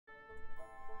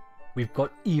we've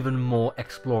got even more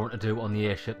exploring to do on the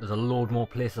airship. There's a load more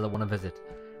places I want to visit.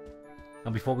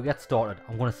 And before we get started,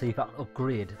 I'm going to see if I can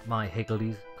upgrade my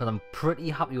Higgledies, because I'm pretty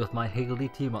happy with my Higgledy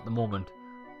team at the moment.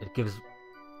 It gives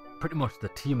pretty much the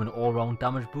team an all-round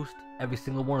damage boost. Every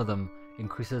single one of them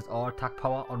increases our attack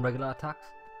power on regular attacks,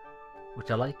 which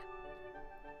I like.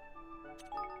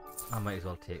 I might as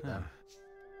well take them.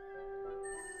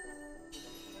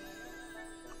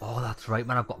 Oh, that's right,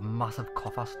 man. I've got massive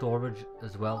coffer storage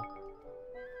as well.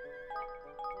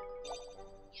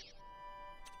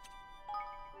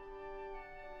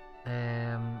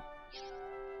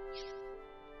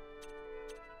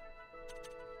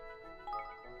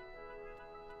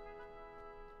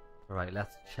 Right,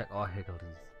 let's check our Higgledies.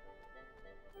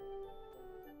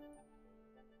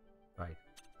 Right.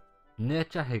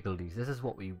 Nature Higgledies. This is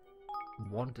what we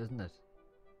want, isn't it?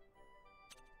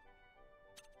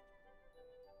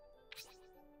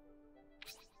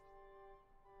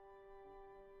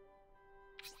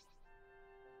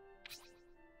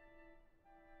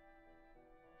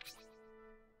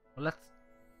 Well, let's...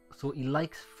 So he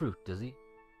likes fruit, does he?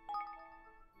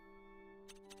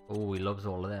 Oh, he loves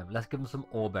all of them. Let's give him some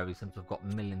ore berries since we've got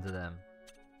millions of them.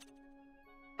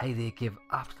 Hey, they give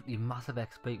absolutely massive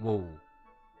XP. Whoa.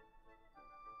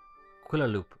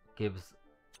 Quillerloop gives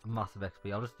massive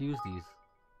XP. I'll just use these.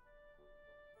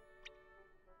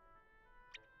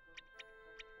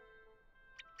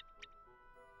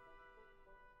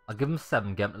 I'll give him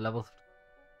 7, get him to level...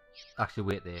 Actually,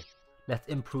 wait there. Let's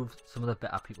improve some of the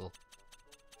better people.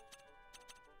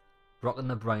 Brock and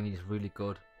the Briny is really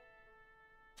good.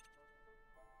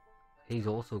 He's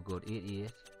also good.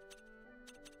 88.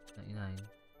 99.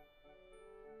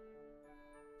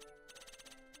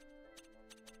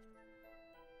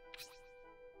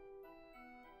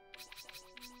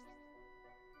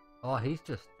 Oh, he's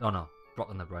just... Oh no. Brock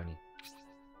and the Briny.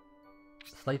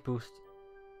 Slight boost.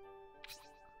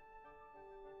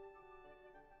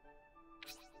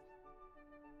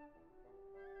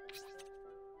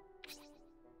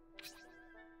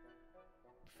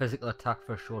 Physical attack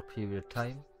for a short period of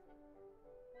time.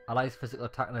 Allies physical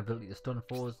attack and ability to stun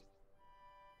foes.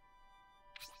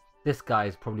 This guy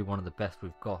is probably one of the best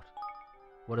we've got.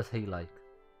 What is he like?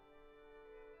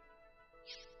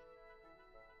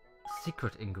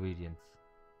 Secret ingredients.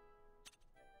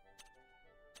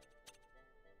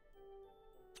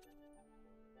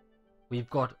 We've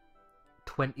got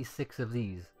 26 of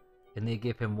these and they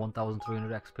give him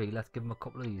 1300 XP. Let's give him a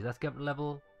couple of these. Let's get him to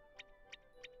level...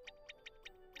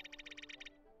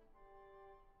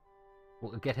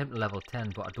 We'll get him to level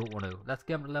 10, but I don't want to. Let's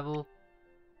get him to level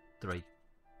 3.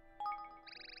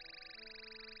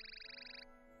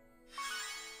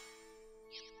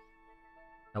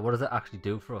 Now what does it actually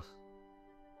do for us?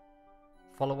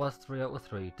 Followers 3 out of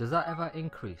 3. Does that ever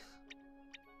increase?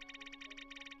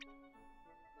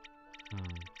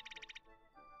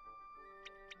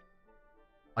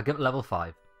 I'll give it level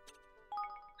 5.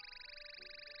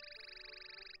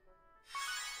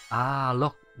 Ah,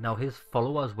 look. Now his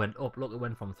followers went up. Look, it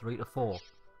went from 3 to 4.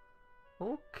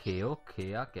 Okay,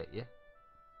 okay, I get you.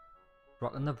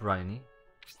 Brock and the Briny.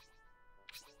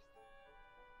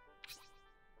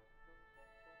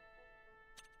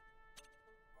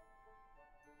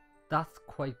 That's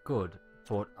quite good,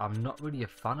 but I'm not really a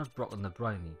fan of Brock and the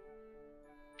Briny.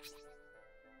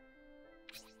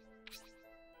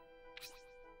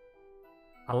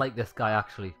 I like this guy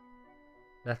actually.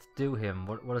 Let's do him.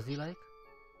 What is he like?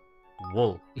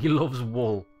 Wool. He loves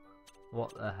wool.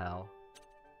 What the hell?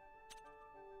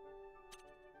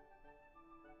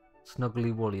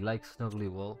 Snuggly wool. He likes snuggly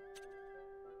wool.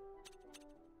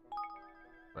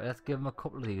 Right, let's give him a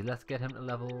couple of these. Let's get him to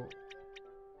level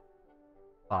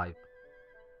 5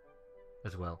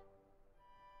 as well.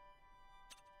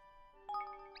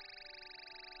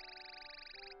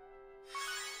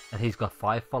 And he's got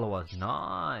 5 followers.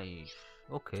 Nice.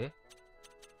 Okay.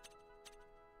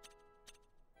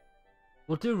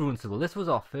 We'll do Runcible. This was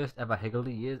our first ever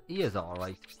Higgledy. He is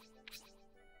alright.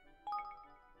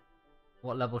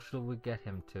 What level should we get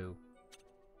him to?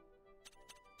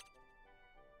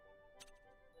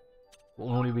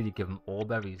 We'll only really give him ore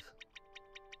berries.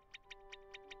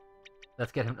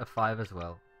 Let's get him to 5 as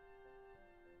well.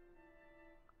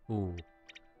 Ooh.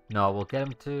 No, we'll get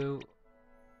him to...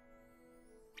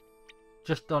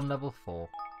 just on level 4.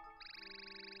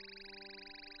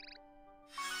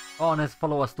 Oh, and his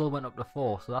follower still went up to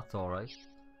 4, so that's alright.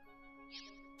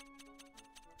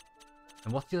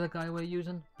 And what's the other guy we're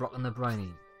using? Brock and the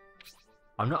Briny.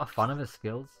 I'm not a fan of his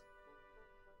skills.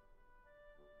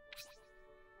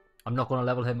 I'm not going to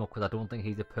level him up because I don't think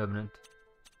he's a permanent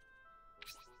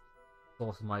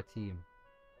source of my team.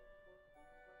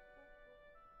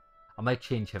 I might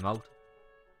change him out.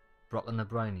 Brock and the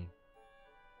Briny.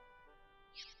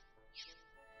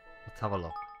 Let's have a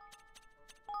look.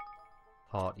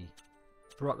 Party.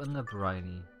 Brock and the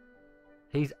Briny.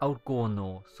 He's outgoing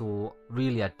though, so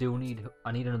really I need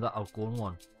another outgoing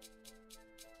one.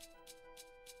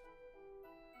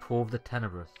 Tove the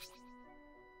Tenebrous.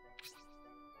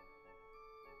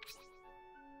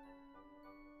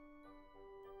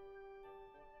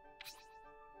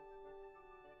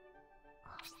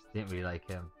 Didn't really like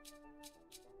him.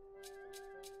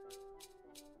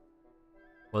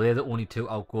 Well, they're the only two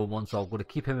outgoing ones, so I'm going to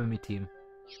keep him in my team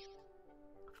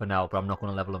for now, but I'm not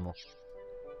going to level him up.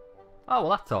 Oh, well,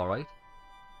 that's alright.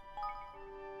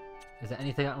 Is there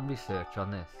anything I can research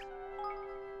on this?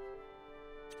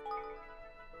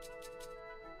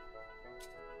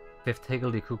 Fifth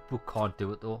Higgledy cookbook, can't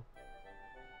do it though.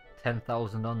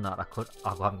 10,000 on that, I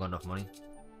haven't got enough money.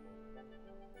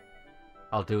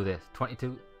 I'll do this.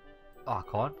 22. Oh, I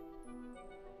can't.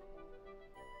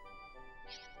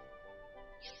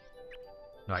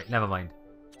 Right, never mind.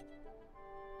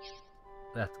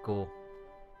 Let's go.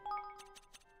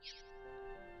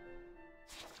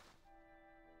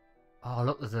 Oh,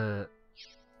 look, there's the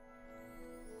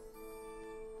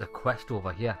quest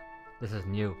over here. This is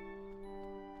new.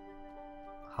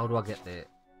 How do I get there?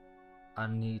 I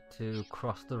need to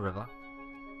cross the river.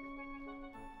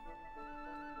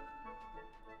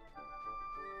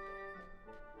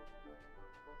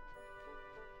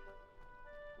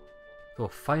 So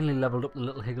finally leveled up the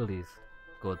little Higgledies.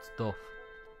 Good stuff.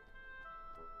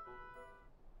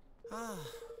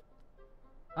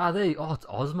 Oh, it's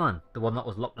Osman, the one that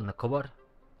was locked in the cupboard.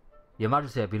 Your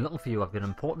Majesty, I've been looking for you. I've got an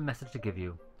important message to give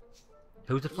you.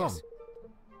 Who's it from?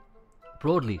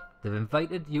 Broadly, they've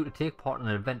invited you to take part in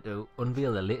an event to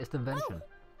unveil their latest invention.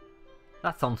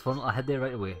 That sounds fun. I'll head there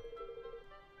right away.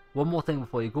 One more thing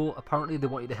before you go. Apparently they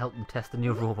want you to help them test the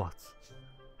new robots.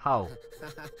 How?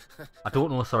 I don't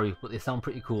know, sorry, but they sound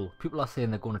pretty cool. People are saying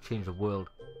they're going to change the world.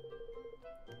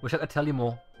 Wish I could tell you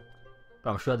more, but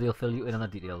I'm sure they'll fill you in on the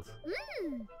details.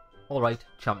 Alright,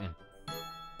 champion.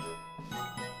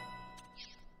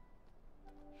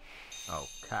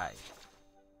 Okay.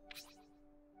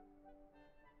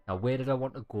 Now where did I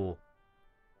want to go?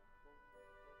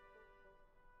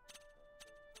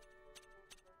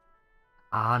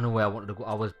 I know where I wanted to go.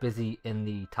 I was busy in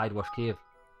the Tidewash Cave.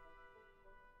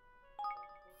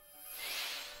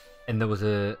 And there was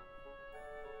a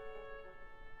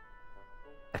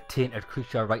tainted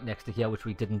creature right next to here which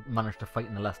we didn't manage to fight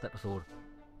in the last episode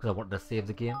because I wanted to save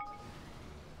the game.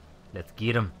 Let's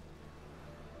get him.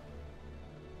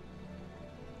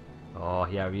 Oh,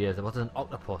 here he is. It was an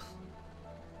octopus.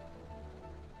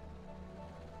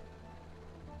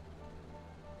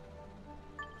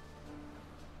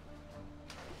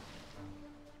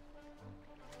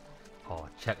 Oh,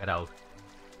 check it out.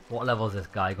 What level is this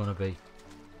guy gonna be?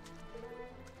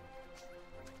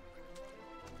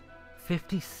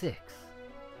 56.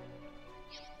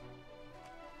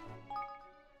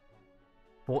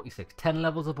 46. 10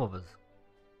 levels above us.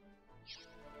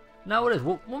 Now it is.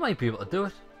 We might be able to do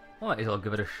it. We might as well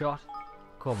give it a shot.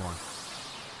 Come on.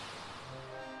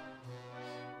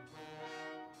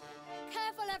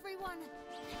 Careful, everyone.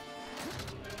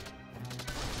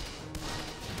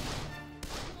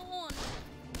 On.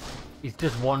 He's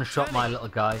just one shot my little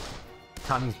guy.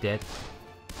 Tammy's dead.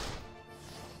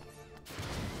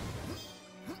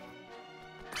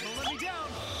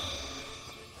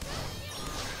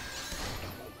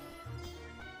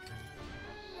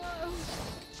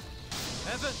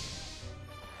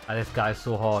 Oh, this guy's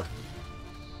so hard.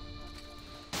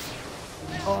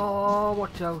 Oh,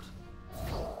 watch out.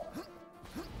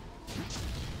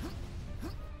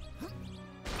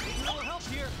 Need a little help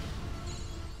here.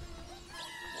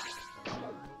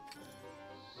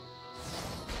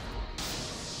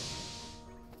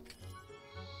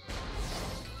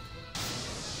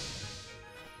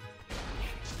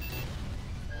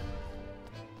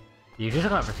 You're just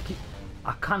gonna have to keep...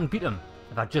 I can't beat him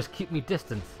if I just keep me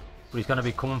distance. But he's gonna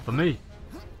be coming for me.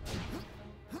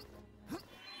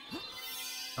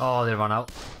 Oh, they ran out.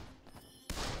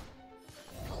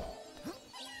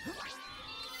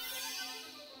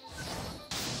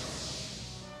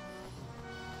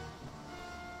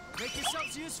 Make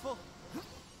yourselves useful.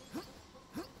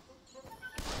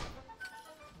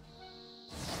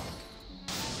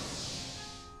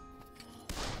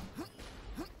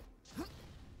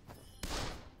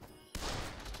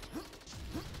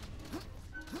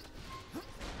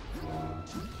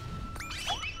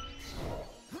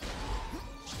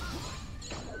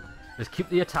 Just keep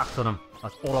the attacks on him.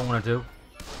 That's all I'm gonna do.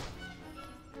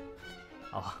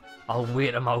 I'll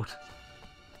wait him out.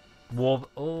 Wolf.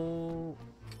 Oh.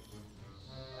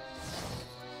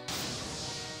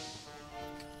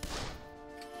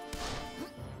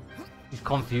 He's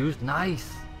confused.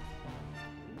 Nice.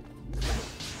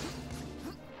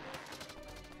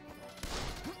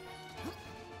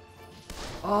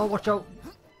 Oh, watch out.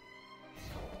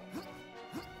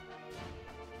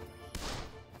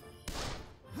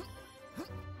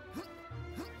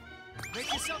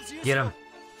 Make yourselves useful. Get him.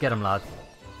 Get him, lad.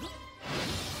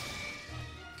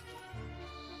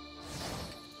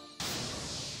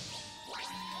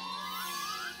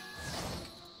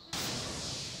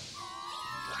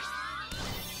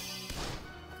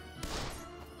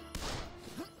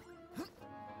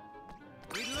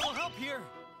 Need a little help here.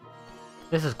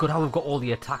 This is good how we've got all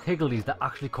the attack higgledies that are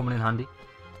actually coming in handy.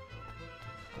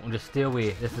 We'll just stay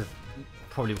away. This is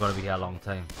probably going to be here a long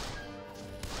time.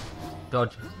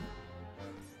 Dodge.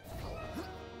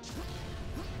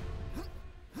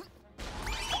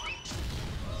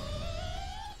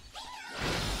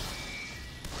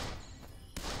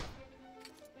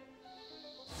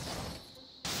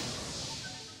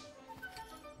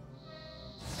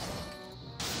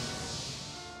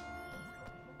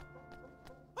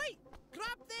 Wait!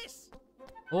 Grab this!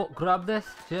 Oh, grab this.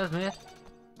 Cheers, mate.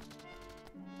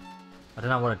 I don't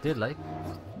know what it did, like.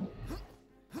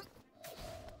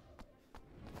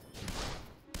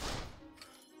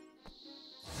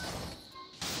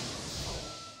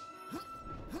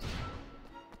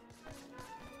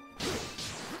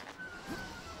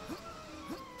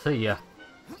 See ya.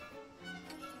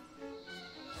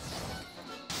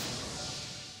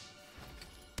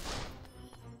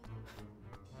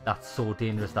 That's so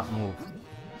dangerous, that move.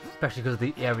 Especially because of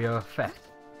the area effect.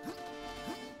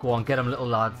 Go on, get him, little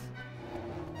lads.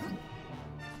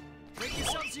 Make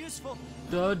yourselves useful.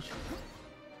 Dodge.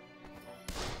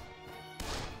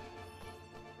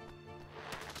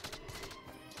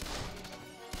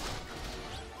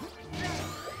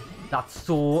 That's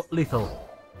so lethal.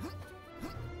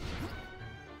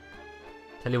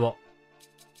 Tell you what.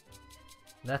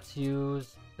 Let's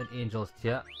use an Angel's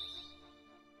Tear.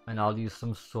 And I'll use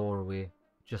some Soar Away.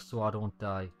 Just so I don't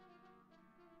die.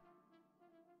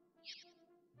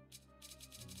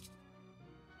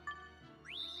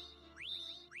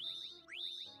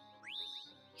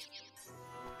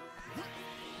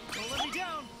 Don't let me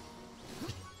down.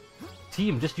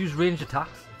 Team, just use ranged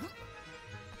attacks.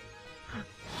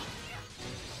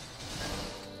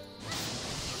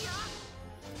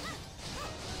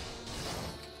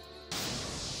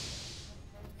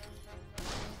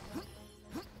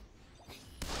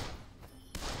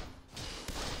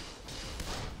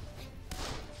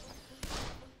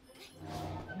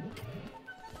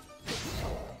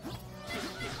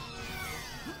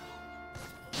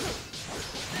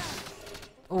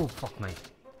 Oh, fuck me.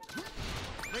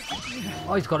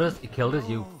 Oh, he's got us. He killed us,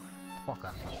 you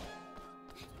fucker.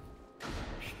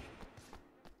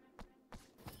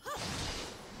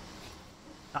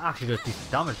 That actually does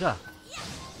decent damage, there.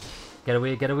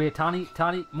 Get away, Tani,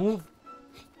 Tani, move.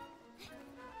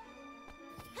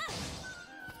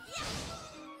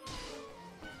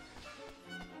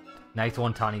 Nice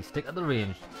one, Tani. Stick at the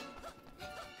range.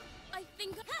 I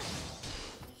think.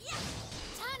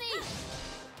 Tanny!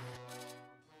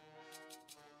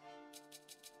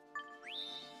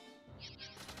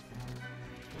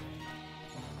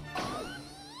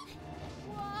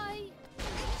 Why?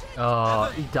 Oh,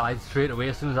 he died straight away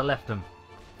as soon as I left him.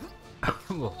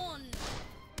 On.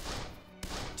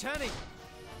 Tanny!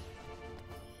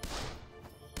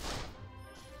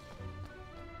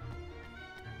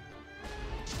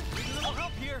 Need a little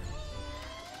help here.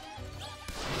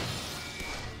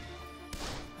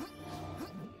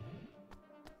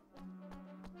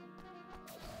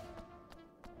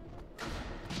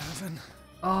 Evan.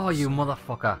 Oh, you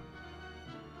motherfucker.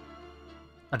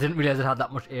 I didn't realise it had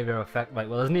that much area effect. Right,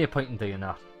 well, there's no point in doing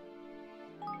that.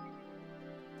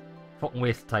 Fucking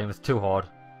waste of time, it's too hard.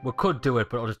 We could do it,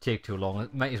 but it'll just take too long.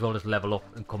 It might as well just level up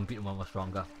and come beat them when we're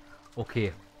stronger.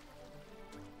 Okay.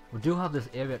 We do have this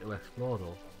area to explore,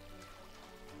 though.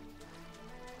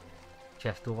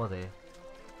 Chest over there.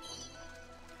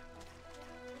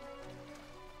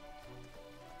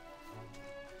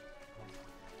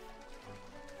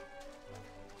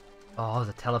 Oh, there's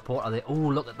a teleporter there. Oh,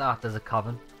 look at that. There's a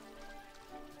cavern.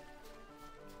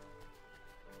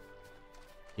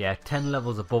 Yeah, 10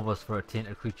 levels above us for a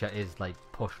tainted creature is like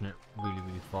pushing it really,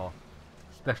 really far.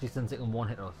 Especially since it can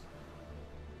one-hit us.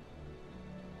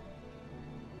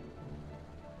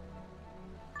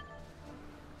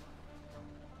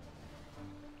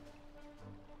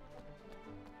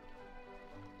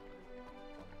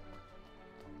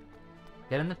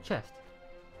 Get in the chest.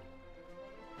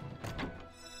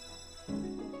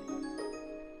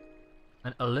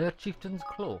 An alert chieftain's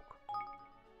cloak.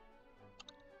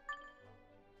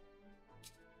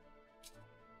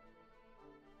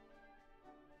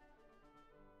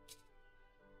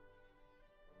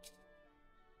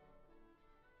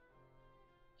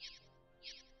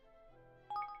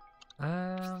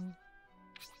 Um.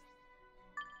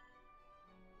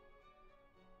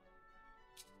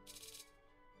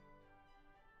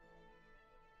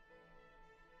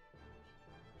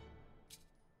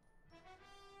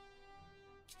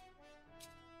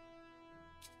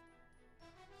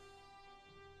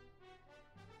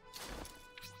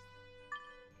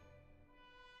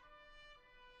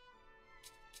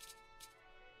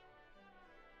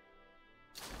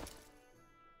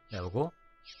 There we go.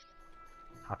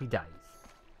 Happy days.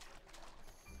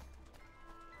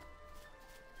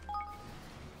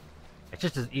 It's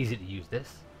just as easy to use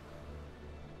this.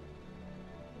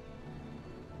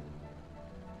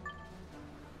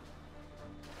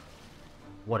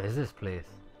 What is this place?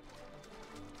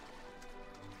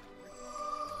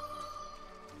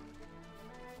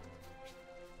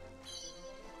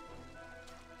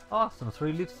 Oh, some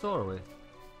 3-leaf soarway.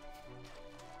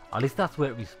 At least that's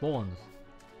where it respawns.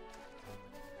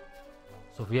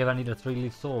 So if we ever need a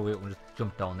 3-leaf soarway, we'll just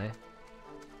jump down there.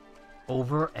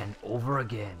 Over and over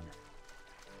again.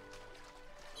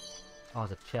 Oh,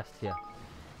 there's a chest here.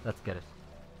 Let's get it.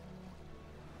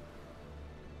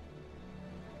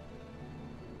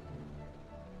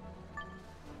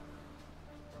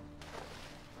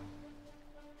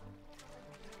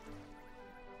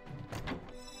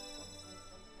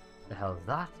 The hell is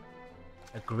that?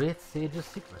 A great sage's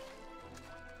secret.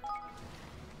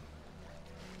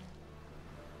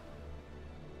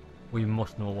 We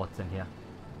must know what's in here.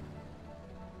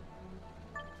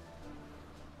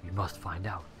 We must find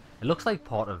out. It looks like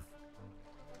part of...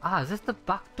 Ah, is this the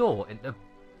back door into...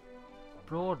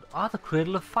 the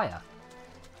Cradle of Fire.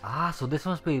 Ah, so this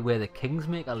must be where the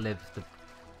Kingsmaker lives. The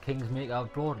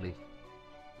Kingsmaker Broadly.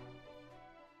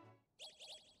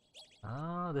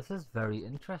 Ah, this is very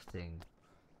interesting.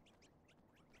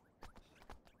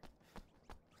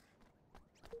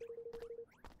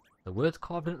 The words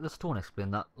carved into the stone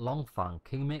explain that Longfang,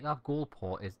 Kingmaker of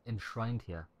Goldpaw, is enshrined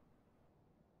here.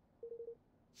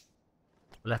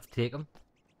 Let's take him.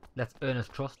 Let's earn his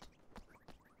trust.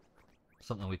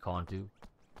 Something we can't do.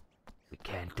 We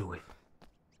can't do it.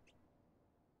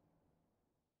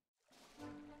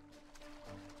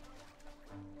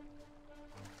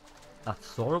 That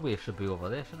Soarway should be over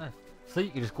there, shouldn't it? So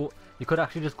you could just go. You could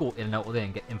actually just go in and out of there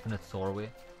and get infinite Soarway.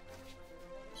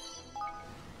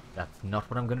 That's not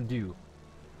what I'm gonna do.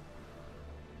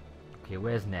 Okay,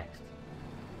 where's next?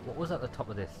 What was at the top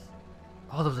of this?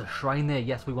 Oh, there was a shrine there.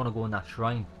 Yes, we want to go in that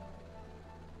shrine.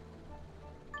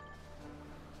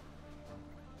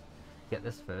 Get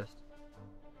this first.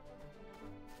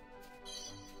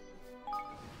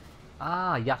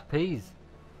 Ah, Yat Peas.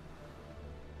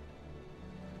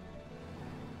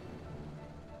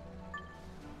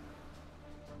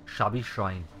 Shabby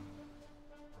shrine.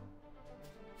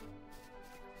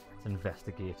 Let's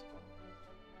investigate.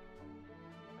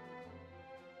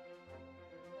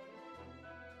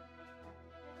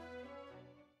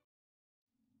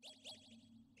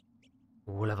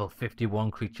 Oh, level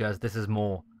 51 creatures. This is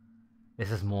more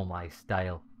my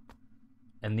style.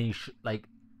 And these, like,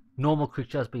 normal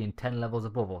creatures being 10 levels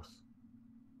above us,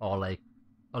 or like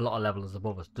a lot of levels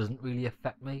above us, doesn't really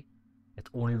affect me. It's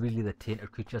only really the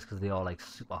tainted creatures because they are like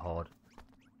super hard.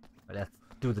 But let's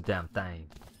do the damn thing.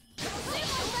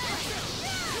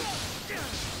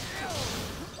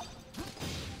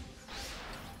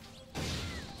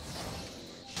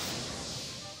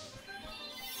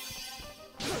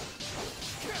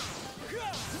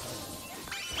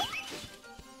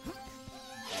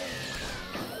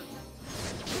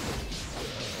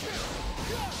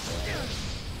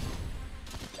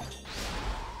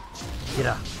 Get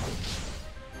up.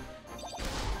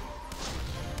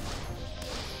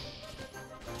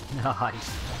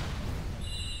 Nice.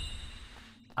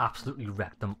 Absolutely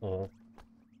wrecked them all.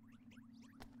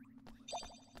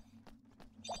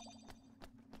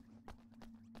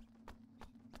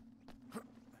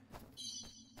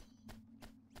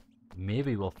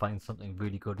 Maybe we'll find something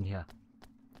really good in here,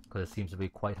 because it seems to be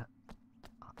quite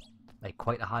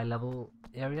a high level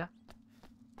area,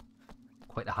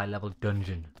 quite a high level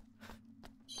dungeon.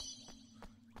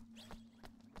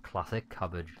 Classic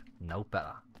cabbage, no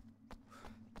better.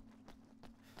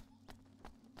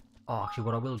 Oh, actually,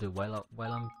 what I will do while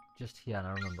I'm just here, and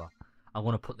I remember, I'm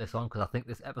going to put this on because I think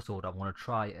this episode I want to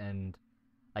try and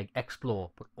like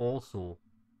explore, but also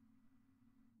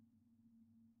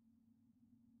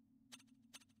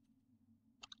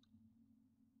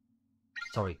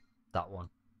Sorry, that one.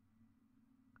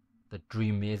 The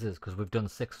dream mazes, because we've done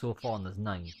 6 so far and there's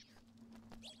 9.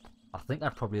 I think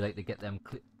I'd probably like to get them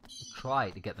try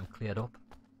to get them cleared up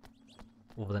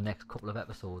over the next couple of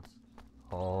episodes.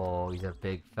 Oh, he's a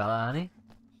big fella, isn't he?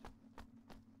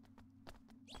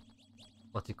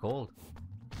 What's he called?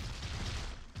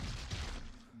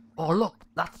 Oh look,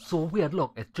 that's so weird.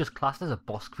 Look, it's just classed as a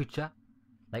boss creature.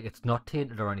 Like, it's not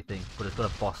tainted or anything, but it's got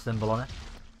a boss symbol on it.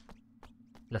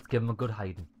 Let's give him a good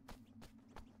hiding.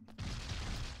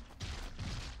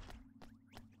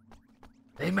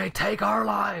 They may take our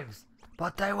lives,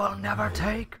 but they will never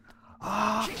take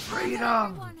our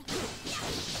freedom! Everyone.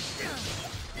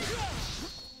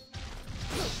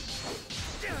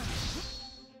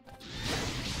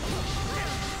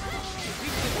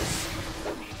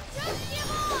 Don't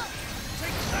give up!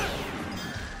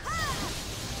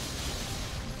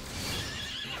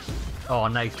 Oh,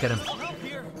 nice, get him. I'll help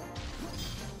here.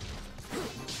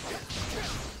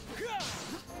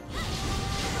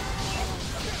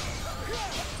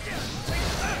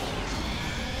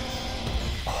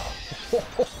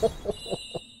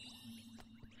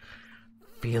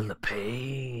 Feel the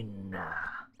pain.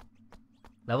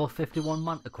 Level 51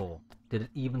 Manticore. Did it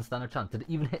even stand a chance? Did it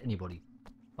even hit anybody?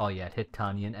 Oh yeah, it hit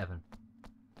Tanya and Evan.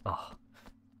 Oh.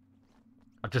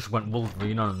 I just went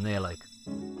Wolverine on them there, like.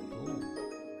 Ooh.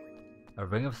 A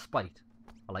ring of spite.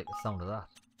 I like the sound of that.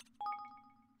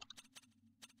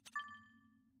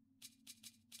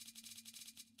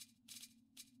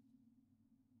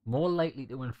 More likely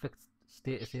to inflict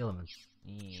status ailments.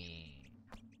 Yeah.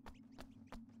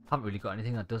 Haven't really got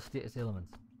anything that does status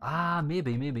ailments. Ah,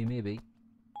 maybe.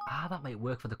 Ah, that might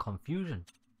work for the confusion.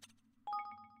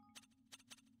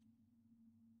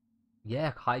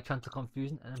 Yeah, high chance of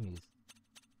confusing enemies.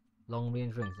 Long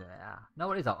range rings. Yeah.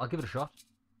 No, it is. I'll give it a shot.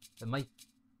 It might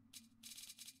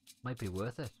be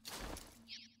worth it.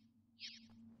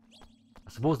 I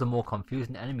suppose the more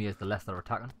confusing the enemy is, the less they're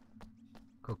attacking.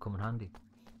 Could come in handy.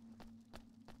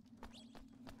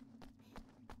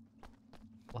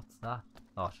 What's that?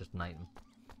 Oh, it's just an item.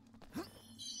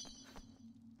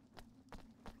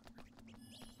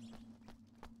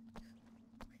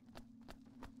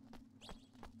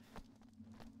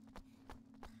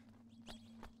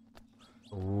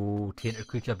 Oh, tainted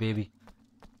creature, baby.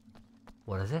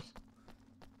 What is it?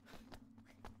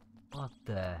 What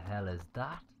the hell is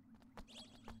that?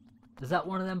 Is that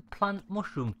one of them plant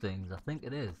mushroom things? I think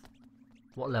it is.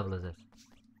 What level is it?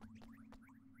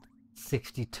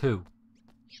 62.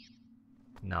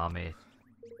 Nah, mate.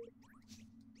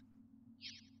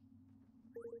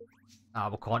 Ah,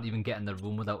 we can't even get in the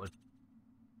room without it.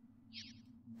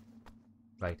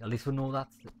 Right, at least we know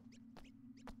that's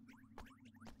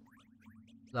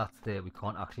there. We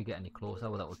can't actually get any closer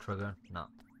without it triggering. Nah.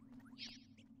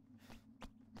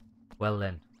 Well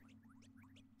then.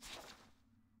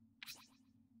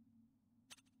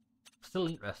 Still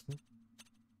interesting.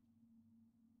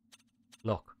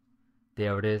 Look,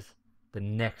 there it is. The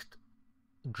next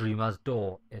Dreamer's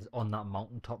door is on that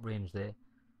mountaintop range there.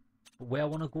 But where I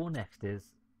want to go next is,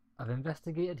 I've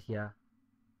investigated here.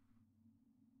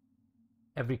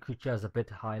 Every creature is a bit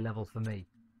high level for me.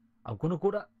 I'm going to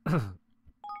go to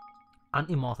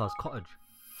Auntie Martha's cottage.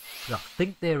 I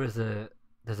think there's a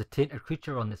tainted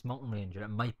creature on this mountain range, and it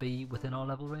might be within our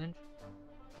level range.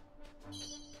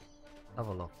 Have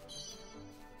a look.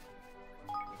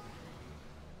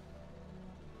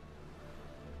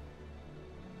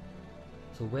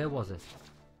 So where was it?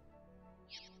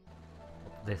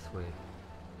 Up this way.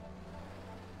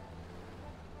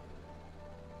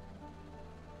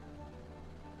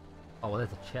 Oh, well,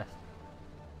 there's a chest.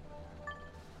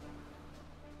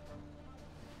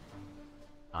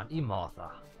 Auntie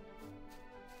Martha.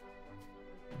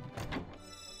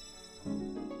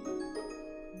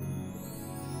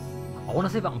 I want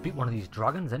to see if I can beat one of these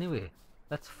dragons anyway.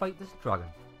 Let's fight this dragon.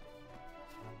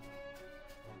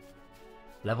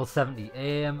 Level 70.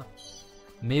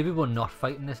 Maybe we're not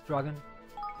fighting this dragon.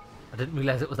 I didn't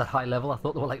realise it was that high level. I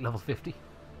thought they were like level 50.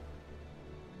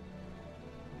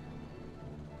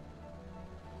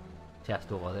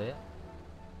 Chest over there.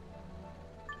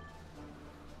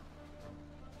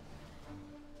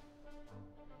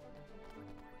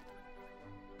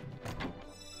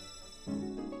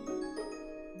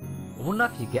 I wonder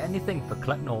if you get anything for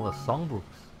collecting all the songbooks.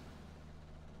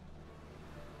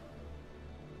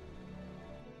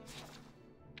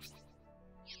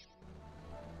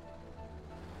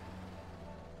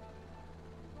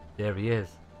 There he is.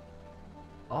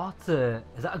 Oh, it's a...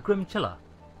 is that a Grim Chiller?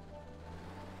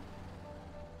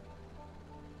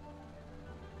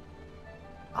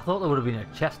 I thought there would have been a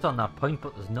chest on that point,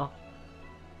 but there's not.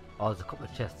 Oh, there's a couple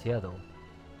of chests here though.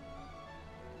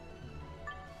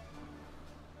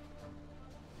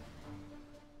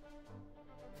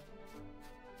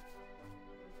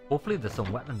 Hopefully there's some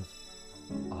weapons.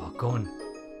 Oh, gun.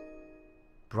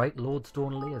 Bright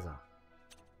lodestone laser.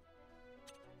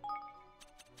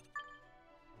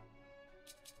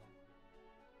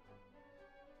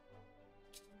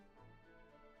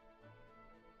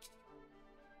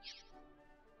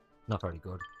 Not very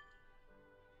good.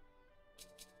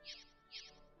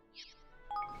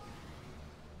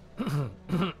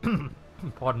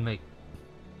 Pardon me.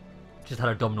 Just had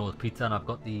a Domino's pizza and I've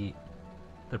got the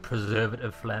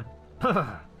preservative phlegm.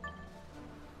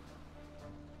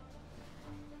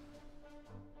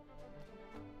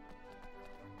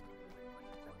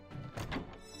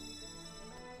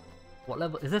 What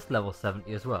level is this? Level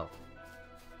 70 as well.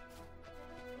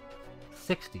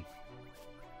 60.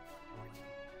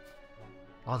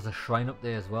 Oh, there's a shrine up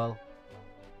there as well.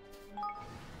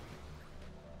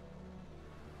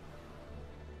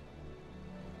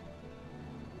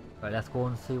 Right, let's go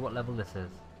and see what level this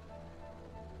is.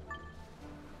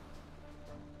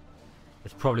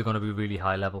 It's probably going to be really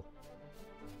high level.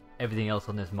 Everything else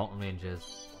on this mountain range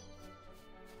is.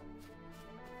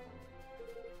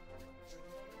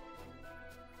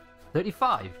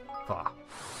 $35? Fuck.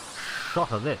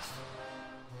 Shot of this.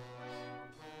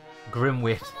 Grim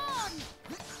wit.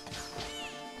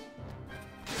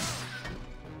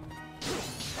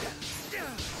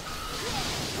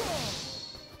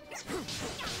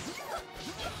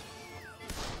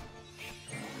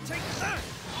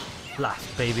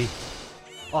 Blast, baby.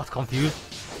 Oh, it's confused.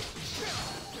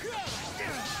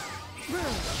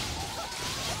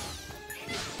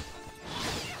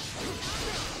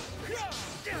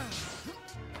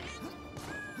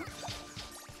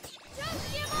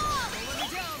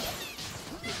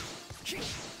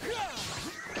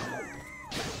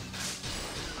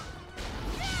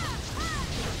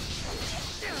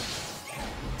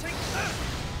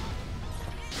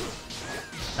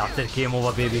 That's it, game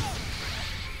over, baby.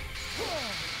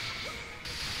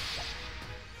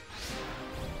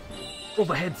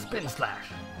 Overhead spin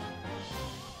slash.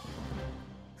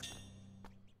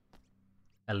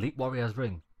 Elite Warrior's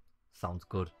Ring. Sounds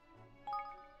good.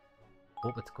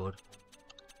 Hope it's good.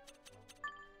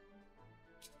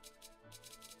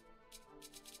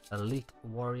 Elite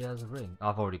Warrior's Ring.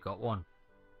 I've already got one.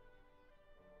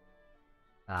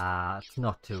 It's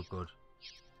not too good.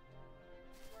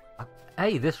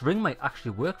 Hey, this ring might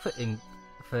actually work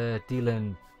for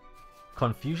dealing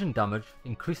confusion damage,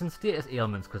 increasing status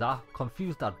ailments, because I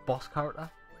confused that boss character.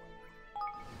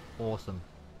 Awesome.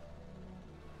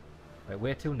 Right,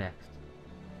 where to next?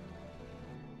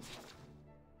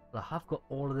 Well, I have got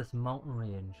all of this mountain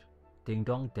range. Ding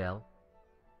Dong Dell.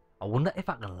 I wonder if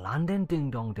I can land in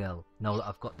Ding Dong Dell now that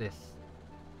I've got this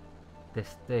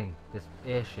thing, this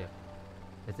airship.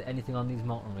 Is there anything on these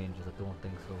mountain ranges? I don't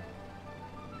think so.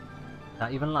 Can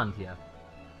I even land here?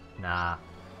 Nah.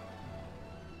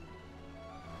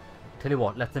 Tell you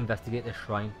what, let's investigate this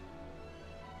shrine.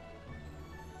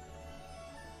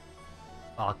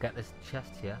 I'll get this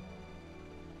chest here.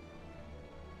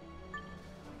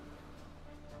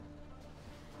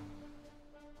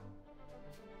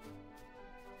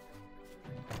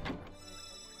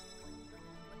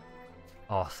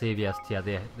 Oh, Saviour's Tear,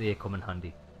 they come in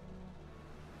handy.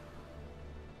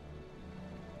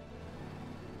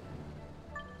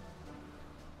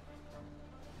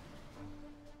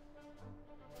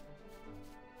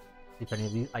 See if any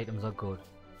of these items are good.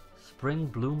 Spring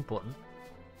Bloom button.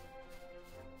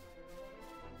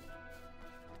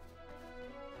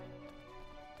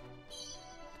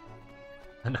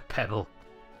 And a pebble.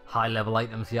 High level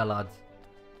items here, lads.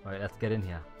 Right, let's get in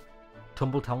here.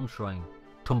 Tumbletown Shrine.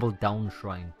 Tumble Down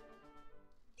Shrine.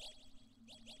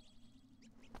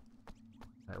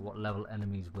 Right, what level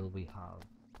enemies will we have?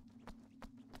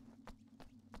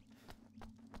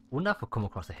 Wouldn't have to come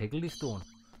across a Higgledy stone.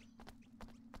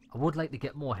 I would like to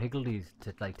get more Higgledies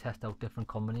to like test out different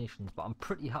combinations, but I'm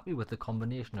pretty happy with the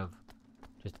combination of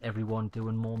just everyone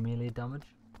doing more melee damage,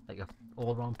 like a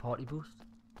all-round party boost.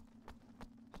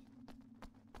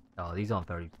 Oh, these aren't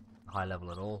very high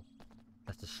level at all.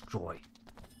 Let's destroy.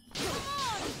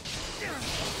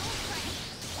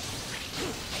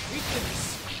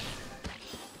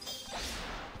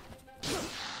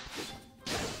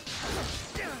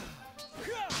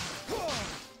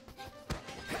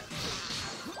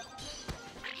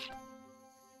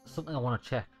 Something I want to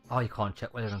check. Oh, you can't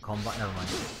check whether you're in combat. Never mind.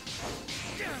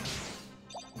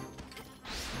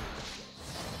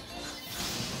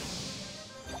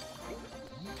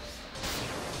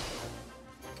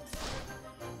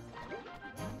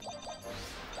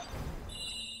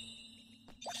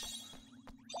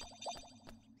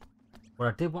 What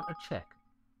I did want to check.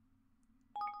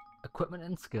 Equipment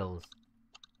and skills.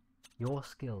 Your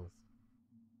skills.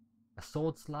 A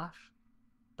sword slash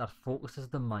that focuses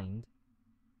the mind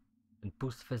and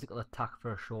boosts physical attack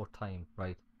for a short time.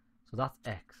 Right. So that's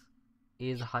X. A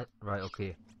is a high. Right,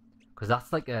 okay. Because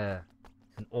that's like an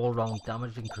all-round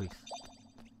damage increase.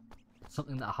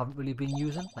 Something that I haven't really been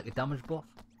using, like a damage buff.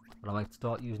 But I might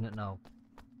start using it now.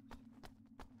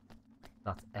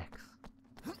 That's X.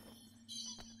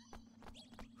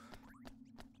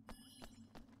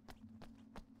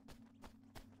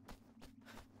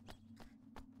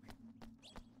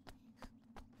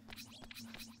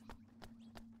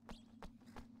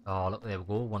 Oh, look, there we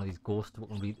go. One of these ghosts.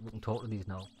 We can talk to these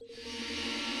now.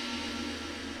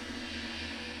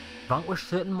 Vanquish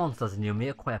certain monsters and you may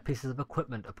acquire pieces of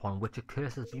equipment upon which a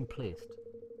curse has been placed.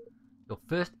 Your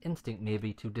first instinct may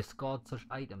be to discard such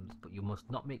items, but you must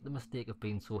not make the mistake of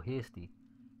being so hasty.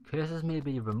 Curses may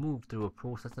be removed through a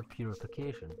process of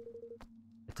purification.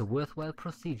 It's a worthwhile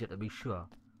procedure to be sure,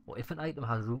 or if an item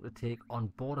has room to take on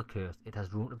board a curse, it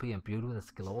has room to be imbued with a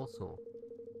skill also.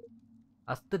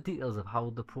 As to the details of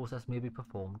how the process may be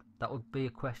performed, that would be a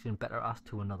question better asked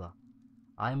to another.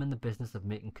 I am in the business of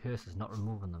making curses, not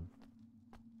removing them.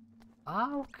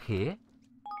 Ah, okay.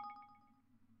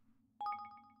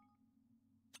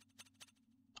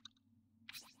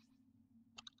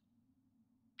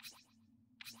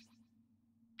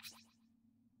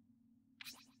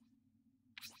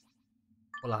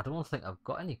 Well, I don't think I've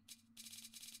got any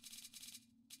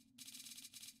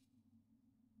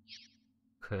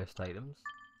cursed items.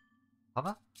 Have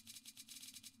I?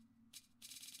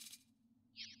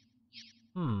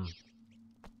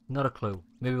 Not a clue.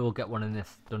 Maybe we'll get one in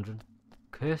this dungeon.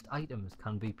 Cursed items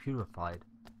can be purified,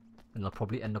 and they'll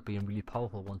probably end up being really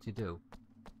powerful once you do.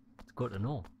 It's good to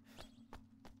know.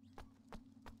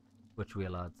 Which way,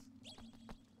 lads?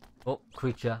 Oh,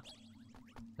 creature.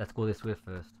 Let's go this way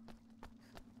first.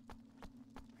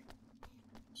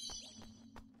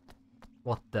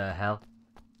 What the hell?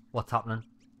 What's happening?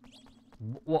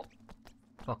 What?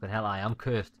 Fucking hell, I am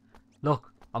cursed.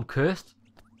 Look, I'm cursed.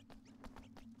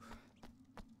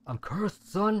 I'm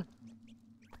cursed, son.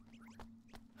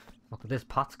 Look at this,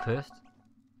 Pat's cursed.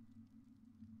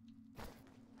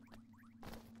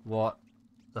 What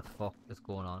the fuck is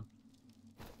going on?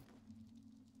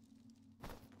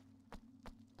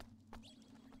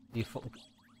 You fucking...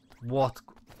 What?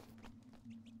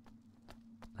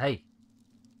 Hey.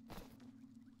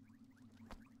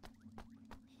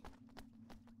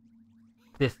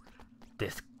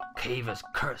 This cave is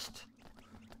cursed.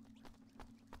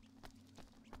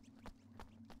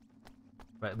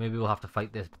 Right, maybe we'll have to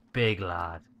fight this big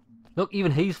lad. Look,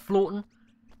 even he's floating.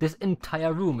 This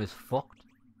entire room is fucked.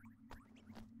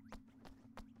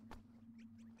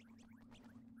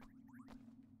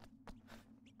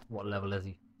 What level is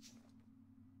he?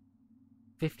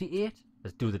 58?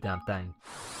 Let's do the damn thing.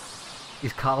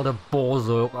 He's called a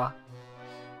Berserker.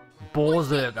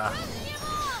 Berserker.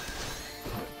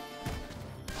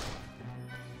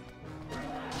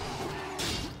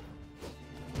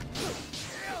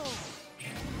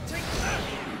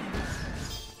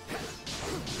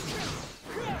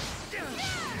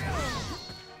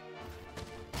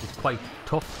 Quite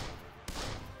tough.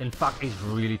 In fact, he's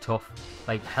really tough,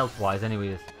 like health wise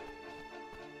anyways.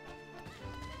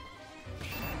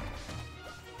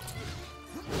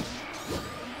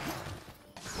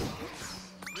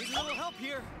 Need a little help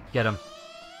here. Get him.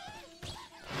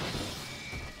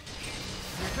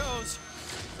 Here goes.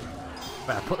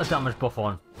 Right, put the damage buff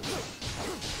on.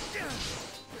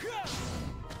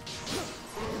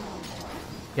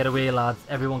 Get away, lads.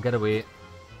 Everyone get away.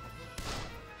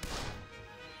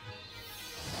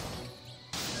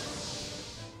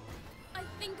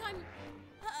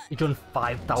 He done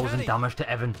 5,000 damage to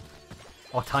Evan.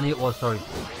 Or Tanya it was, sorry.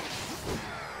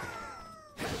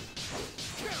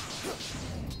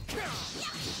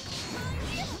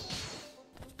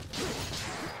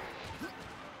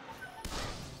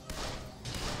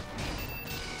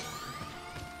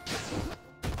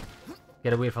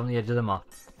 Get away from the edge of the map.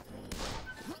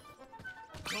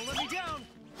 Don't let me down.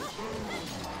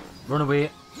 Run away.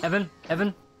 Evan,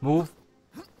 Evan, move.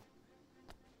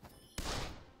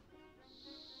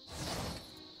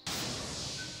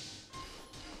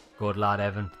 Good lad,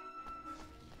 Evan.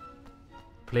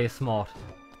 Play smart.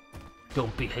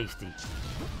 Don't be hasty.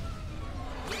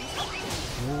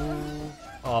 Ooh.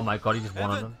 Oh my god, he just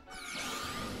wanted him.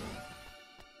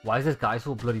 Why is this guy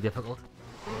so bloody difficult?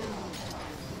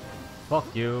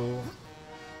 Fuck you.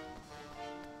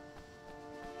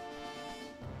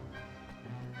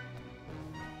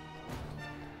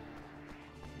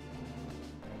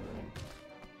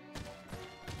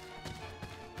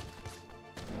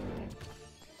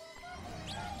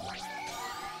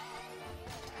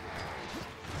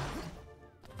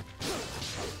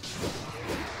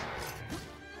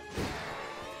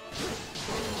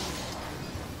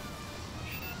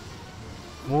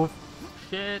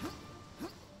 shit.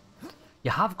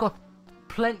 You have got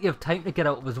plenty of time to get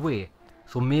out of his way,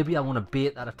 so maybe I want to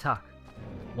bait that attack.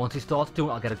 Once he starts doing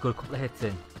it, I'll get a good couple of hits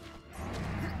in.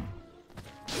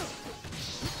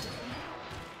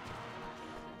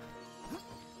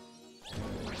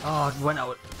 Oh, it went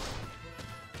out.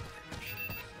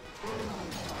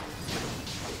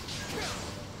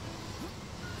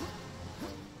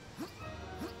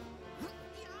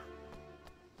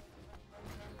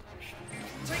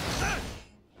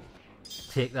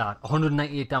 Take that.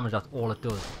 198 damage, that's all it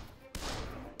does.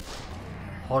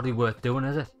 Hardly worth doing,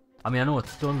 is it? I mean, I know it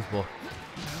stuns, but...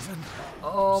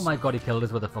 Oh my god, he killed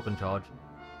us with a fucking charge.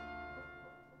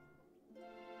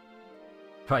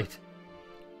 Right.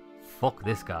 Fuck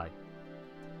this guy.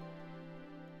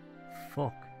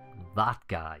 Fuck that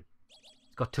guy.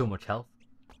 He's got too much health.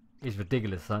 He's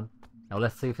ridiculous, son. Now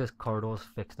let's see if this corridor's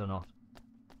fixed or not.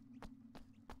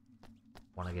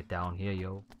 Wanna get down here,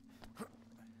 yo.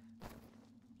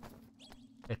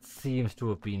 It seems to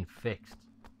have been fixed.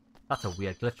 That's a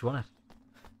weird glitch, wasn't it?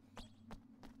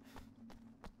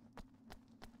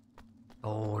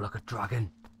 Oh, look at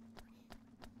dragon.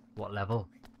 What level?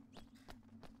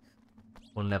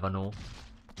 We'll never know.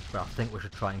 But I think we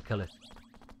should try and kill it.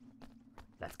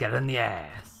 Let's get it in the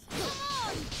ass.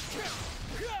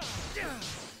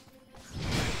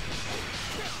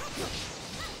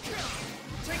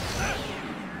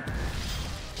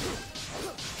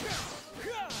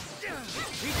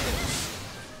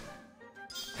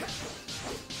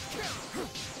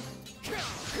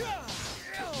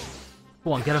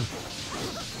 Go on, get him.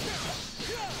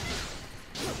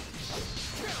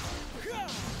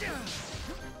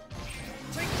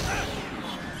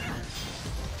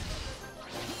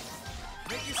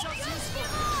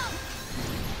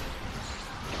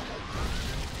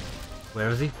 Where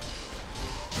is he?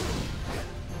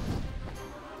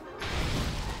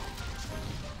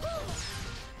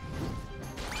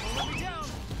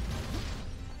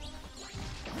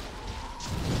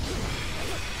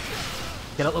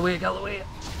 Get out the way, get out the way!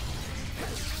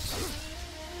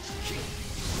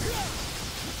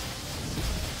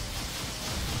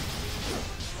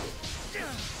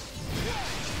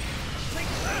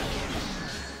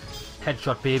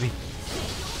 Headshot, baby.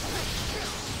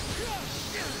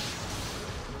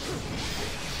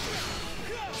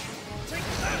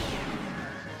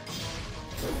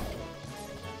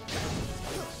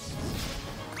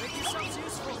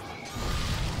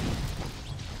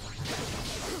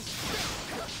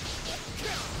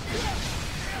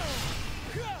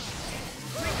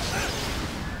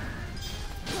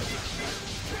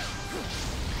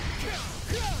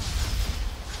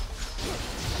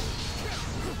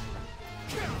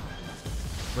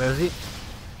 Where is he?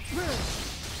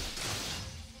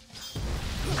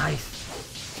 Nice.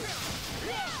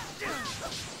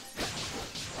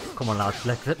 Come on, lads.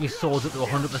 Let's get me swords up to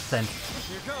 100%.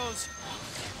 Here goes.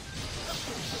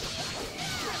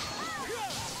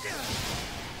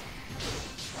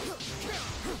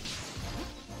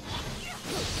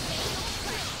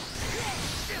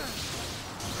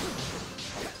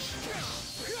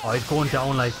 Oh, he's going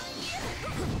down like...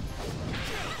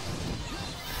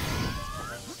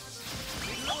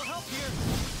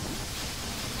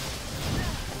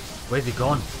 Where's he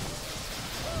gone? He's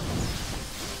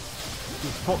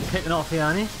fucking kicking off here,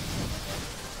 ain't he?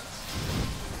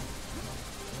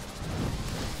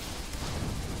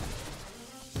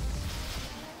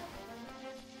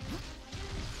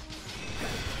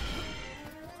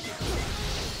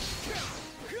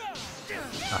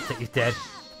 I think he's dead.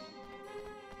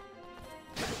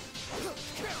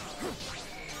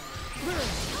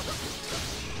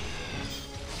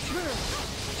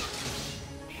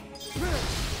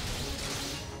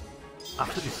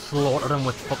 Absolutely slaughtered him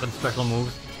with fucking special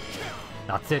moves.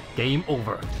 That's it, game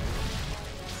over.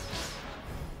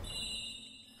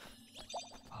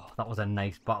 Oh, that was a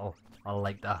nice battle. I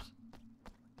like that.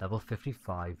 Level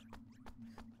 55.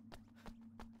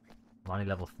 I'm only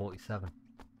level 47.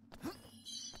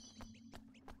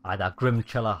 That Grim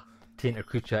Chiller Tainted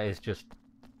creature is just...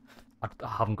 I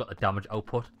haven't got the damage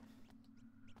output.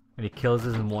 And he kills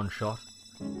us in one shot.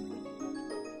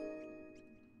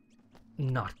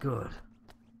 Not good.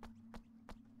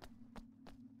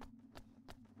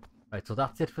 Right, so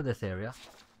that's it for this area.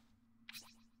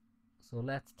 So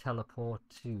let's teleport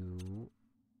to...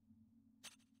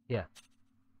 yeah.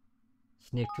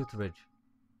 Snake Tooth Ridge.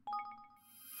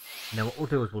 Now what we'll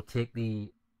do is we'll take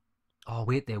the... oh,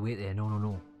 wait there, no, no,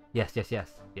 no. Yes.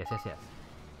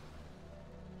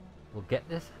 We'll get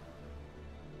this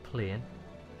plane.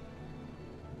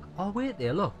 Oh, wait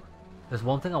there, look. There's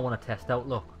one thing I want to test out,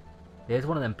 look. There's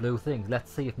one of them blue things.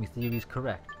 Let's see if my theory is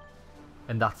correct.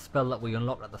 And that spell that we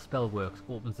unlocked at the spell works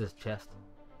opens this chest.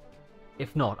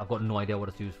 If not, I've got no idea what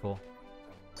it's used for.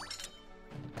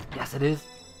 Yes, it is.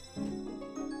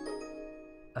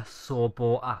 A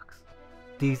sawbow axe.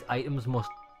 These items must...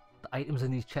 The items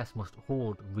in these chests must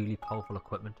hold really powerful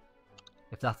equipment.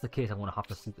 If that's the case, I'm going to have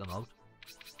to seek them out.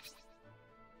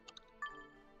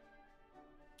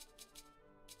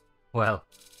 Well,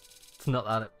 it's not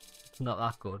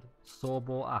that good.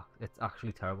 Sawbow axe, it's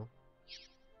actually terrible.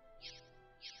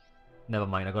 Never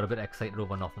mind, I got a bit excited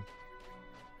over nothing.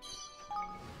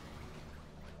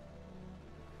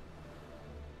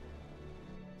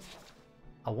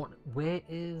 Where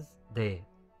is there?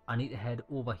 I need to head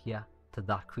over here to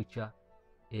that creature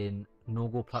in No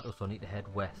Plateau, so I need to head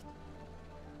west.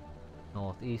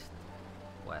 Northeast,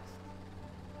 west.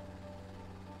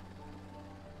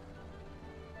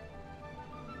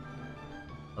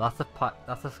 Well,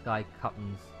 that's the Sky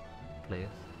Captain's place.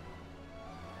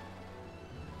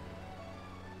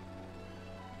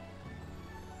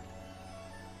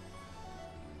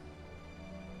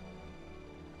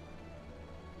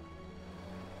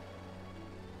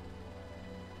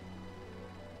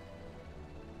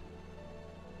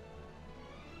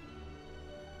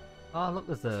 Oh, look,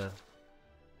 there's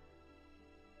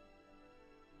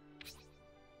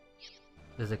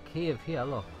a cave here,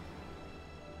 look.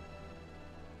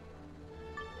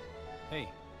 Hey.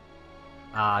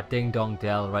 Ah, Ding Dong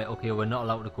Dell, right, okay, we're not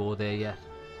allowed to go there yet.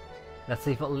 Let's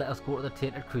see if it'll let us go to the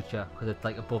Tainted creature, because it's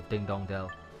like above Ding Dong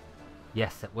Dell.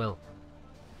 Yes, it will.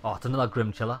 Oh, it's another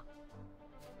Grim Chiller.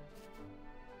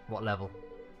 What level?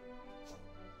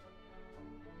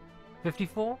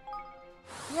 54?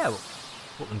 Yeah,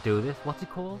 we can do this. What's it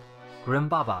called?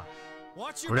 Grimbaba.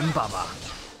 Watch your back. Grimbaba.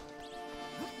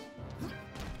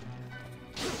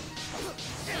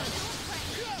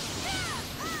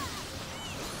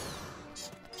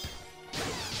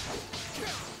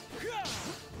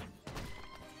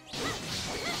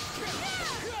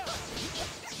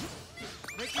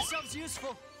 Make yourselves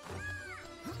useful.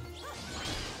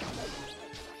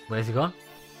 Where's he gone?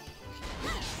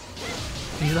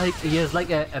 He is like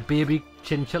a baby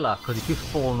chinchilla because he keeps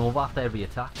falling over after every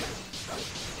attack.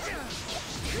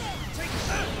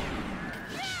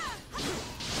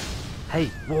 Hey,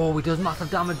 whoa, he does massive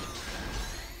damage.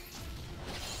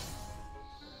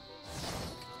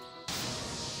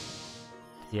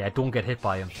 Yeah, don't get hit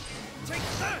by him. Take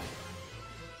that.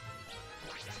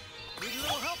 Need a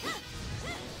little help.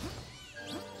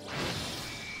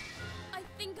 I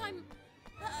think I'm...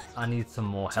 I need some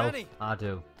more help. Tiny. I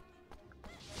do.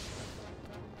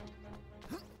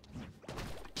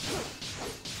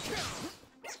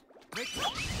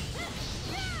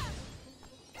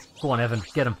 Go on, Evan,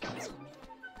 get him.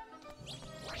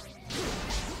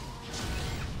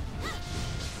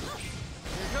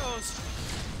 Here goes.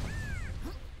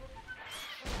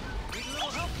 Need a little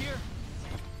help here.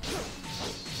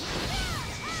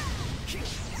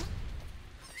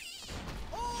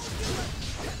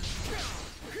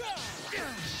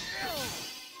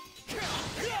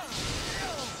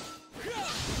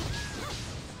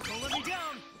 Don't let me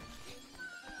down.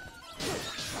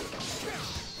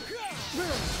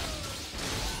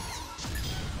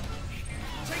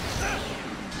 Take that.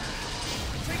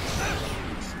 Take that.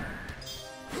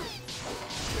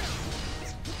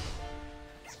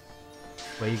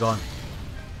 Where you going?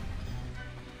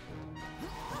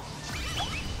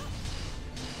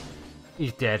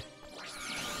 He's dead.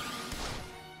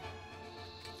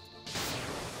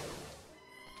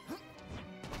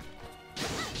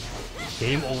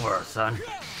 Game over, son.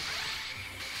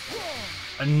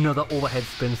 Another overhead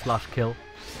spin slash kill.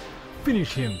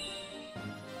 Finish him.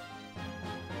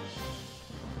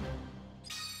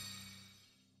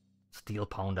 Steel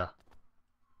Pounder.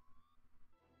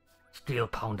 Steel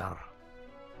Pounder.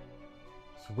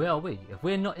 So where are we? If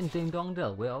we're not in Ding Dong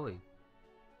Dell, where are we?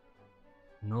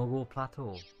 No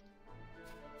Plateau.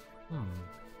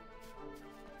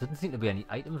 Doesn't seem to be any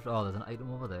items. Oh, there's an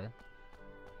item over there.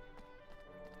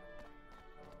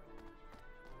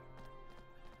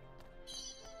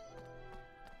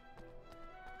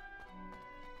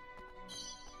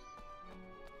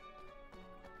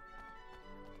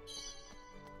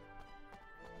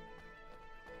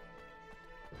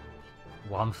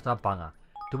 Whamster Banger.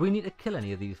 Do we need to kill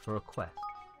any of these for a quest?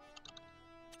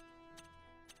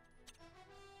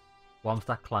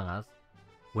 Whamster Clangers.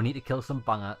 We need to kill some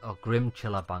banger or Grim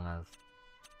Chiller bangers.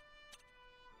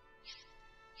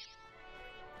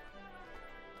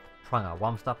 Pranger.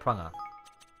 Whamster Pranger.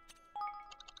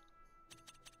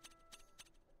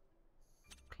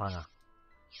 Clanger.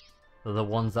 They're the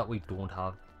ones that we don't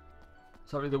have.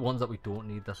 Sorry, the ones that we don't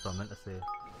need, that's what I meant to say.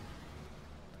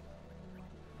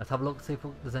 Let's have a look, see if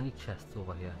there's any chests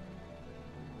over here.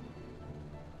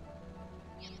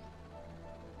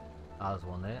 Ah, there's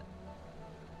one there.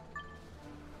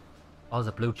 Oh, there's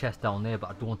a blue chest down there,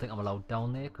 but I don't think I'm allowed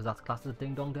down there because that's classed as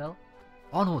Ding Dong Dell.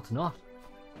 Oh no, it's not.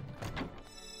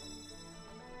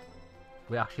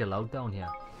 We're actually allowed down here.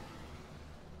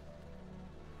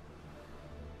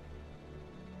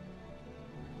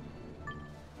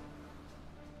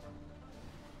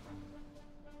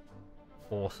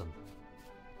 Awesome.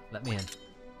 Let me in.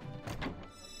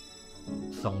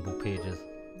 Songbook pages.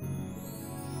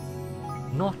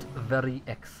 Not very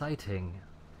exciting,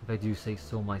 if I do say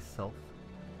so myself.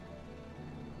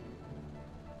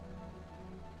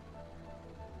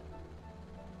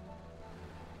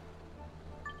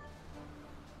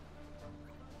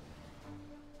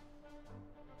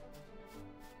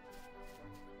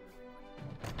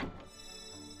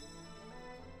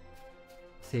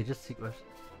 Sage's secret.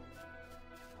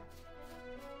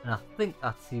 And I think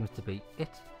that seems to be it.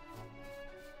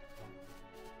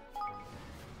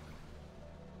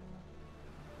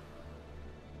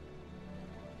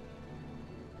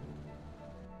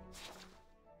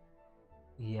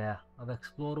 Yeah, I've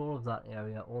explored all of that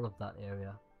area,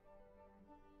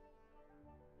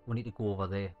 We need to go over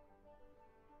there.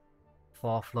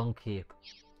 Far-flung cape.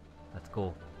 Let's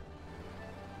go.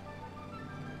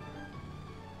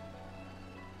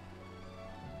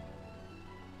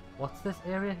 What's this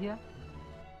area here?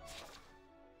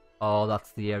 Oh,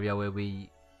 that's the area where we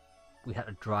had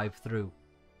to drive through.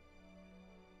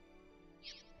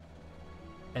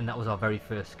 And that was our very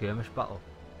first skirmish battle.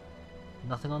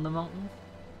 Nothing on the mountains?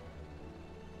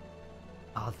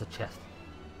 Ah, oh, there's the chest.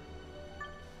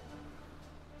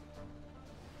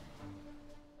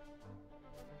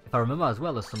 If I remember as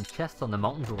well, there's some chests on the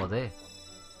mountains over there.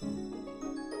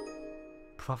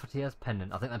 Profiteer's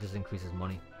pendant. I think that just increases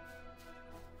money.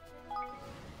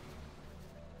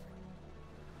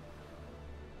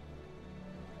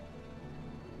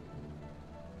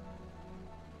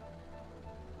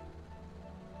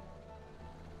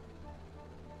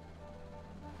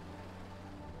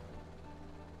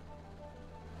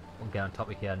 Get on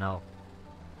topic here now.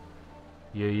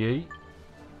 Yee.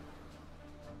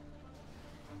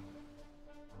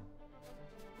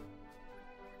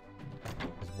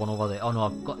 There's one over there. Oh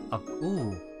no,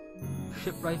 ooh,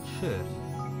 shipwright shirt.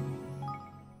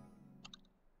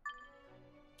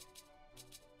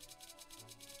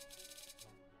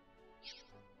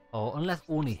 Oh, unless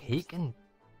only he can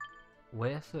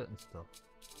wear certain stuff.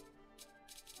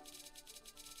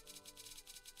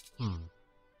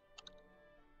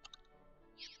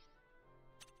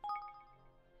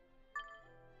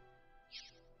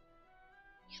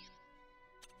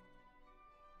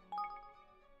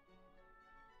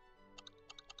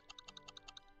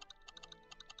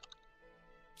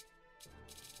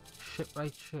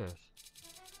 Shipwright shirt.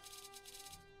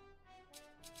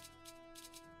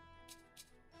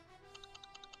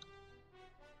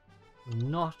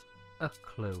 Not a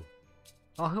clue.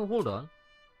 Oh, hold on.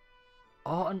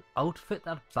 Oh, an outfit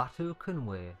that Batu can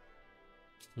wear.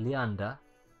 Leander,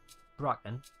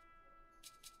 Bracken,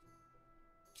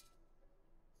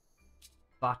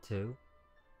 Batu,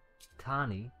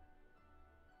 Tani.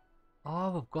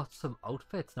 Oh, we've got some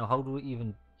outfits now. How do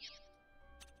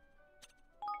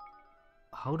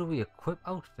we equip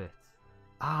outfits?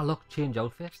 Ah, look, change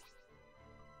outfit.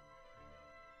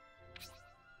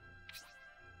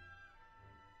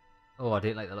 Oh, I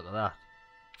didn't like the look of that.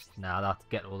 Nah, let's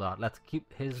get all that. Let's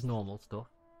keep his normal stuff.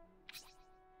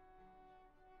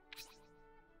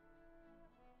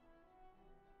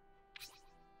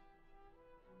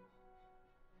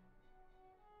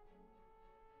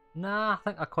 Nah, I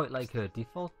think I quite like her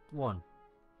default one.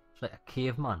 She's like a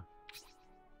caveman.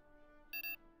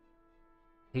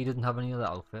 He doesn't have any other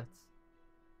outfits.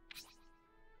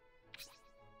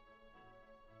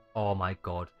 Oh my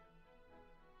god.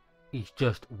 He's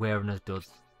just wearing his duds.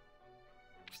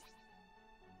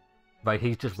 Right,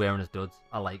 he's just wearing his duds.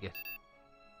 I like it.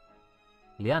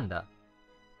 Leander.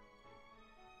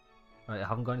 Right, I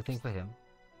haven't got anything for him.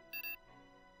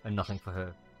 And nothing for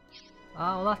her.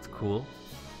 Oh, well, that's cool.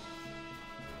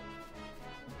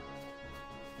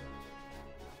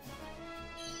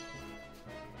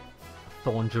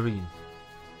 Thorngerine.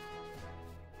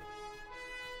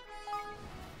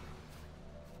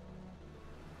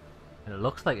 And it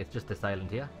looks like it's just this island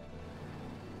here.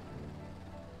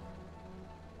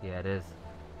 Yeah, it is.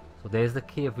 So there's the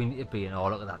cave we need to be in. Oh,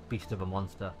 look at that beast of a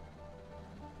monster.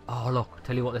 Oh, look.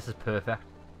 Tell you what, this is perfect.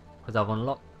 Because I've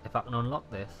unlocked... If I can unlock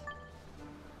this...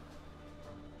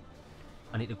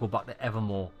 I need to go back to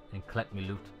Evermore and collect my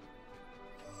loot.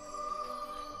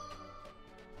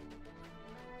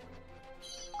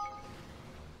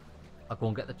 I'll go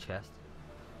and get the chest.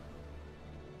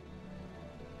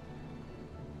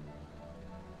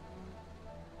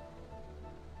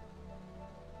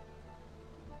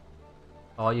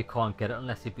 Oh, you can't get it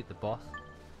unless you beat the boss.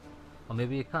 Or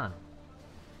maybe you can.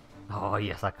 Oh,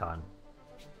 yes I can.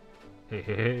 Hey,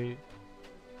 hey, hey.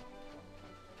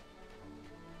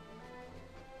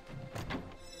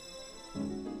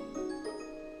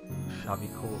 Shabby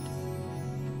coat.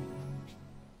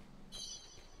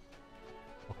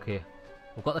 Okay,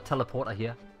 we've got the teleporter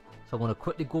here. So I'm going to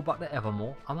quickly go back to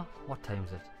Evermore. Amma, what time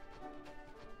is it?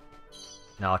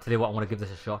 Now, I'll tell you what, I'm going to give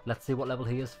this a shot. Let's see what level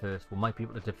he is first. We might be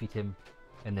able to defeat him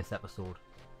in this episode.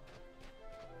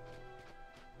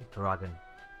 Dragon.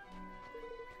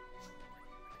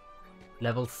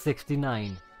 Level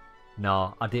 69.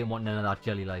 No, I didn't want none of that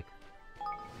jelly like.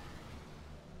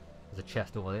 There's a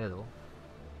chest over there though.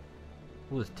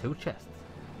 Oh, there's two chests.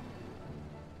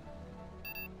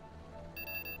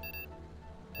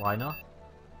 Why not?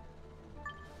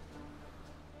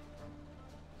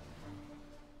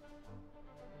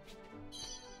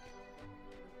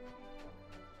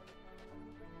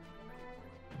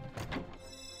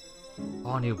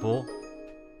 Oh, new bow.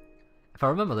 If I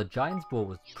remember, the giant's bow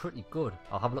was pretty good.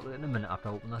 I'll have a look at it in a minute after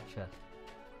I open that chest.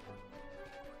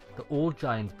 The old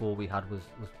giant's bow we had was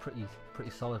pretty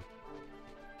solid.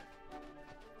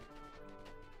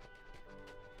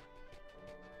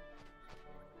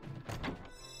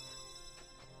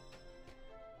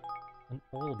 And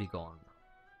all be gone.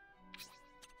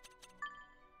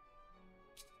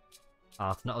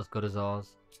 Ah, it's not as good as ours.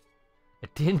 A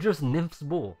dangerous nymph's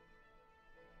bow.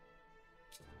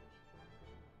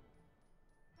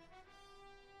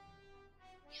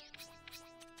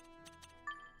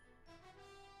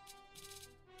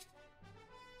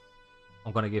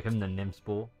 I'm gonna give him the nymph's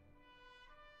bow.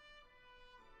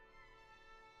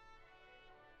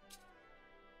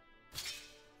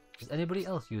 Does anybody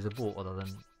else use a bow other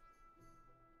than...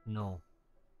 No.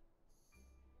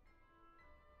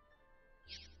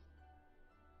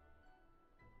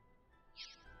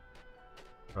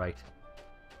 Right.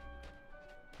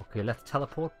 Okay, let's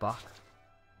teleport back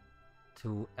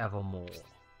to Evermore.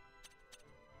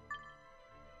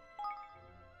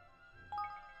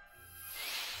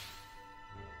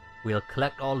 We'll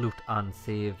collect our loot and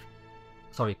save...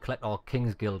 Sorry, collect our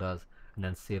King's Guilders and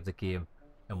then save the game.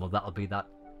 And well, that'll be that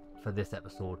for this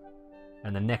episode.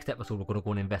 And the next episode we're going to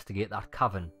go and investigate that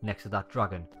cavern next to that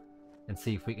dragon. And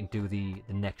see if we can do the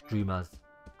next Dreamer's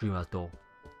door.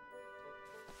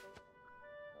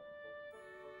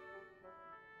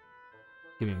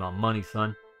 Give me my money,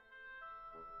 son.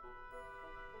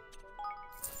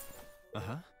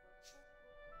 Uh-huh.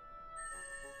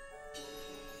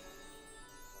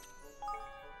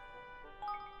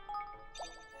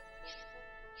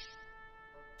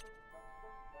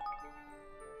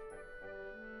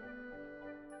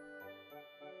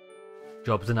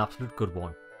 Job's an absolute good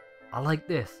one. I like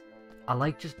this. I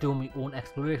like just doing my own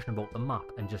exploration about the map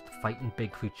and just fighting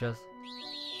big creatures.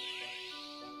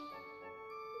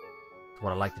 That's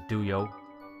what I like to do, yo.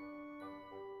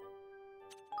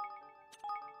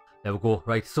 There we go.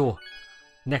 Right, so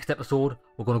next episode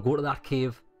we're going to go to that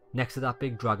cave next to that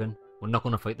big dragon. We're not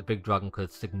going to fight the big dragon because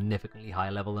it's significantly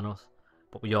higher level than us.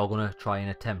 But we are going to try and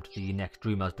attempt the next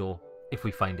Dreamer's door if we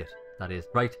find it, that is.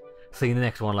 Right, see you in the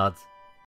next one, lads.